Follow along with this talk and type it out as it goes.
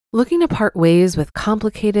Looking to part ways with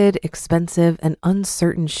complicated, expensive, and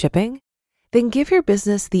uncertain shipping? Then give your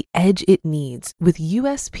business the edge it needs with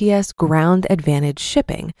USPS Ground Advantage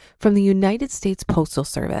shipping from the United States Postal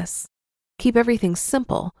Service. Keep everything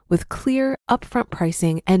simple with clear, upfront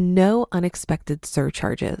pricing and no unexpected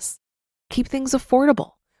surcharges. Keep things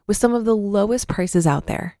affordable with some of the lowest prices out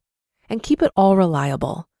there. And keep it all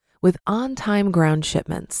reliable with on-time ground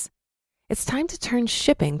shipments. It's time to turn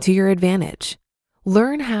shipping to your advantage.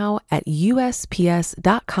 Learn how at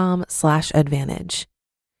USPS.com/advantage.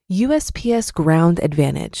 USPS Ground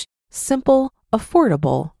Advantage. Simple,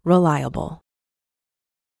 affordable, reliable.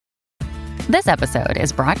 This episode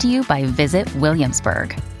is brought to you by Visit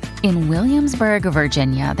Williamsburg. In Williamsburg,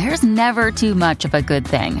 Virginia, there's never too much of a good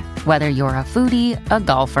thing. Whether you're a foodie, a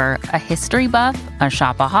golfer, a history buff, a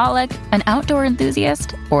shopaholic, an outdoor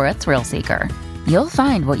enthusiast, or a thrill seeker, you'll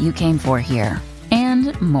find what you came for here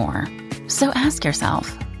and more. So ask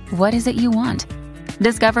yourself, what is it you want?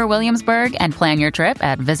 Discover Williamsburg and plan your trip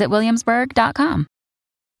at visitwilliamsburg.com.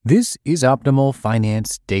 This is Optimal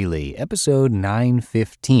Finance Daily, episode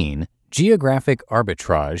 915, Geographic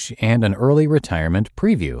Arbitrage and an Early Retirement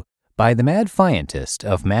Preview by the Mad Fientist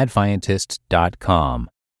of madfientist.com.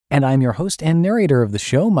 And I'm your host and narrator of the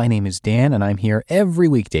show. My name is Dan, and I'm here every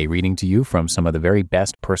weekday reading to you from some of the very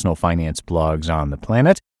best personal finance blogs on the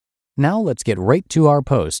planet. Now let's get right to our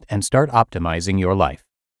post and start optimizing your life.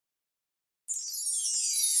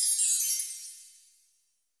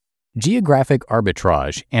 Geographic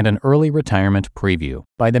Arbitrage and an Early Retirement Preview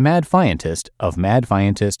by the Mad Fientist of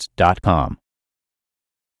madfientist.com.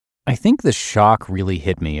 I think the shock really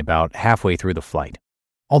hit me about halfway through the flight.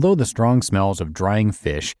 Although the strong smells of drying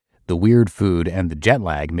fish, the weird food, and the jet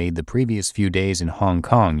lag made the previous few days in Hong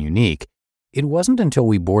Kong unique, it wasn't until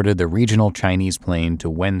we boarded the regional Chinese plane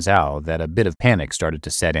to Wenzhou that a bit of panic started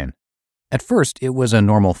to set in. At first, it was a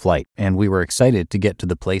normal flight, and we were excited to get to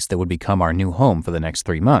the place that would become our new home for the next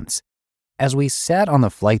 3 months. As we sat on the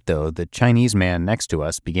flight, though, the Chinese man next to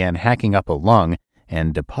us began hacking up a lung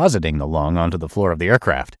and depositing the lung onto the floor of the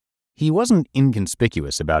aircraft. He wasn't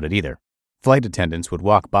inconspicuous about it either. Flight attendants would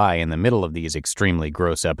walk by in the middle of these extremely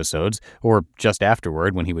gross episodes, or just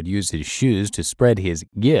afterward when he would use his shoes to spread his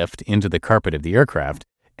gift into the carpet of the aircraft,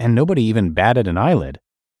 and nobody even batted an eyelid.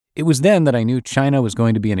 It was then that I knew China was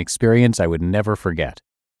going to be an experience I would never forget.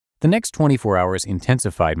 The next 24 hours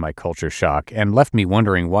intensified my culture shock and left me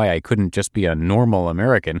wondering why I couldn't just be a normal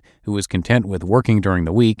American who was content with working during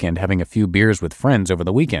the week and having a few beers with friends over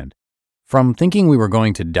the weekend. From thinking we were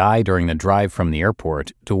going to die during the drive from the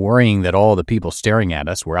airport to worrying that all the people staring at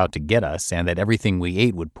us were out to get us and that everything we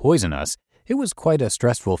ate would poison us, it was quite a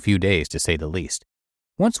stressful few days to say the least.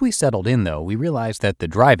 Once we settled in, though, we realized that the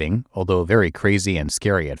driving, although very crazy and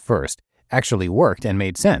scary at first, actually worked and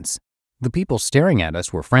made sense. The people staring at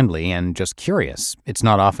us were friendly and just curious. It's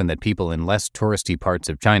not often that people in less touristy parts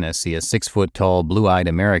of China see a 6-foot-tall blue-eyed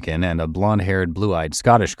American and a blonde-haired blue-eyed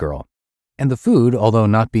Scottish girl. And the food, although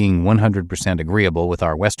not being 100% agreeable with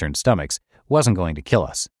our Western stomachs, wasn't going to kill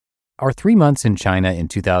us. Our 3 months in China in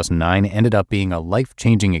 2009 ended up being a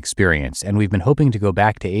life-changing experience, and we've been hoping to go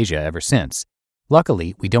back to Asia ever since.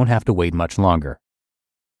 Luckily, we don't have to wait much longer.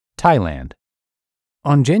 Thailand.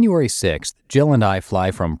 On January 6th, Jill and I fly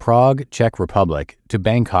from Prague, Czech Republic, to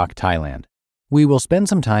Bangkok, Thailand. We will spend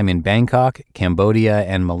some time in Bangkok, Cambodia,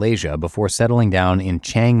 and Malaysia before settling down in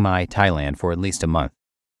Chiang Mai, Thailand for at least a month.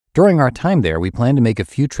 During our time there, we plan to make a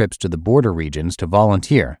few trips to the border regions to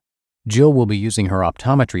volunteer. Jill will be using her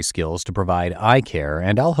optometry skills to provide eye care,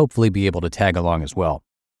 and I'll hopefully be able to tag along as well.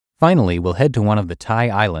 Finally, we'll head to one of the Thai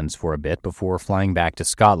islands for a bit before flying back to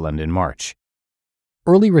Scotland in March.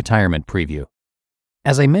 Early Retirement Preview.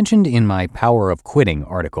 As I mentioned in my Power of Quitting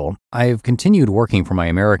article, I've continued working for my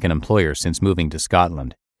American employer since moving to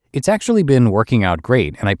Scotland. It's actually been working out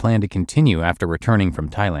great, and I plan to continue after returning from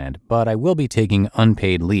Thailand, but I will be taking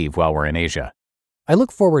unpaid leave while we're in Asia. I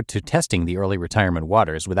look forward to testing the early retirement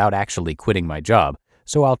waters without actually quitting my job,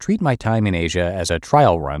 so I'll treat my time in Asia as a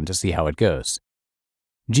trial run to see how it goes.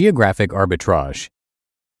 Geographic Arbitrage.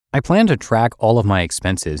 I plan to track all of my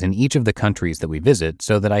expenses in each of the countries that we visit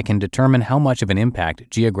so that I can determine how much of an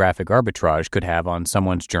impact geographic arbitrage could have on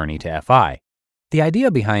someone's journey to FI. The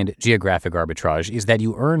idea behind geographic arbitrage is that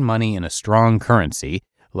you earn money in a strong currency,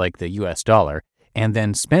 like the US dollar, and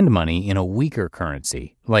then spend money in a weaker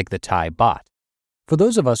currency, like the Thai baht. For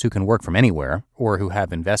those of us who can work from anywhere, or who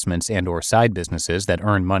have investments and/or side businesses that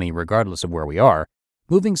earn money regardless of where we are,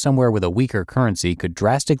 moving somewhere with a weaker currency could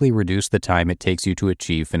drastically reduce the time it takes you to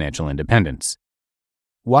achieve financial independence.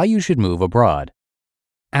 Why you should move abroad.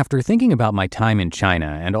 After thinking about my time in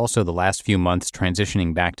China and also the last few months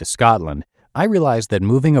transitioning back to Scotland, I realized that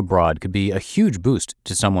moving abroad could be a huge boost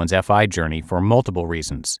to someone's FI journey for multiple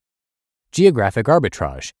reasons. Geographic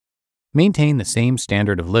arbitrage. Maintain the same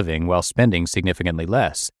standard of living while spending significantly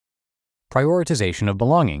less. Prioritization of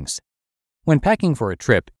belongings. When packing for a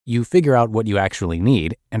trip, you figure out what you actually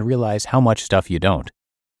need and realize how much stuff you don't.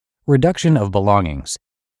 Reduction of belongings.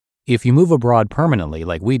 If you move abroad permanently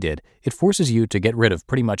like we did, it forces you to get rid of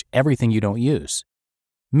pretty much everything you don't use.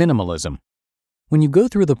 Minimalism. When you go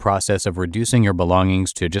through the process of reducing your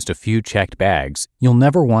belongings to just a few checked bags, you'll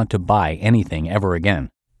never want to buy anything ever again.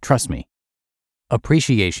 Trust me.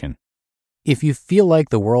 Appreciation. If you feel like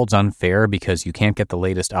the world's unfair because you can't get the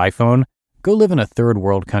latest iPhone, go live in a third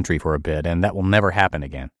world country for a bit and that will never happen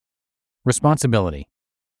again. Responsibility.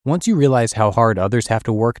 Once you realize how hard others have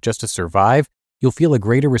to work just to survive, you'll feel a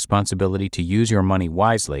greater responsibility to use your money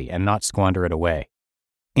wisely and not squander it away.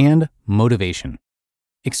 And motivation.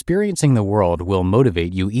 Experiencing the world will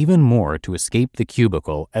motivate you even more to escape the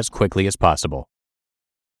cubicle as quickly as possible.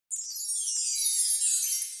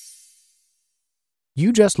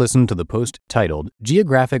 You just listened to the post titled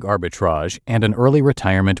Geographic Arbitrage and an Early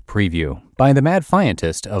Retirement Preview by the Mad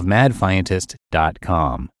Fientist of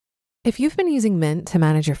madfientist.com. If you've been using Mint to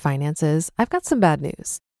manage your finances, I've got some bad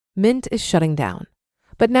news. Mint is shutting down.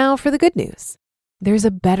 But now for the good news. There's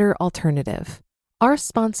a better alternative. Our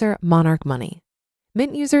sponsor, Monarch Money.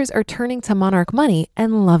 Mint users are turning to Monarch Money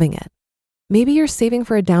and loving it. Maybe you're saving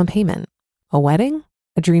for a down payment, a wedding,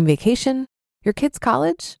 a dream vacation, your kid's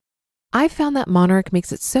college. I've found that Monarch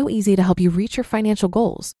makes it so easy to help you reach your financial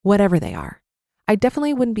goals, whatever they are. I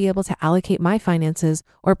definitely wouldn't be able to allocate my finances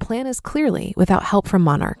or plan as clearly without help from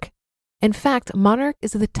Monarch. In fact, Monarch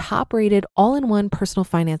is the top-rated all-in-one personal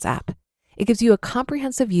finance app. It gives you a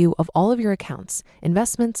comprehensive view of all of your accounts,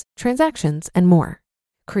 investments, transactions, and more.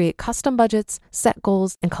 Create custom budgets, set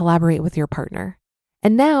goals, and collaborate with your partner.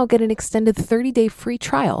 And now get an extended 30-day free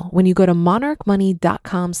trial when you go to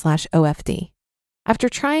monarchmoney.com/OFD. After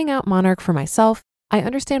trying out Monarch for myself, I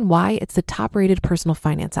understand why it's the top-rated personal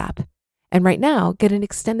finance app. And right now, get an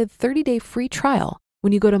extended 30-day free trial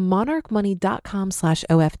when you go to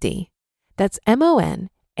monarchmoney.com/OFD. That's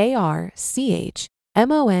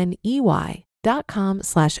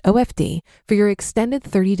monarchmoney.com/OFD for your extended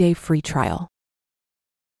 30-day free trial.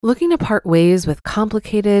 Looking to part ways with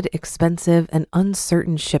complicated, expensive, and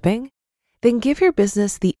uncertain shipping? Then give your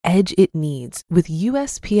business the edge it needs with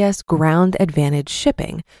USPS Ground Advantage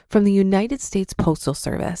shipping from the United States Postal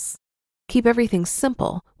Service. Keep everything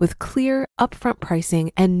simple with clear, upfront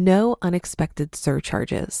pricing and no unexpected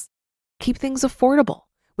surcharges. Keep things affordable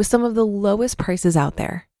with some of the lowest prices out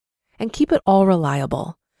there. And keep it all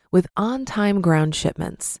reliable with on-time ground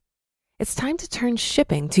shipments. It's time to turn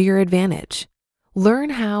shipping to your advantage. Learn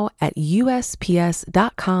how at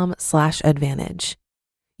USPS.com/advantage.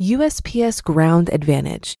 USPS Ground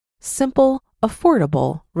Advantage. Simple,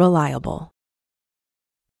 affordable, reliable.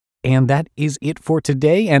 And that is it for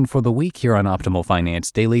today and for the week here on Optimal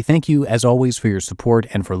Finance Daily. Thank you, as always, for your support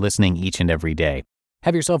and for listening each and every day.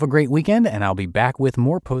 Have yourself a great weekend, and I'll be back with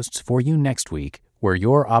more posts for you next week, where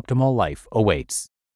your optimal life awaits.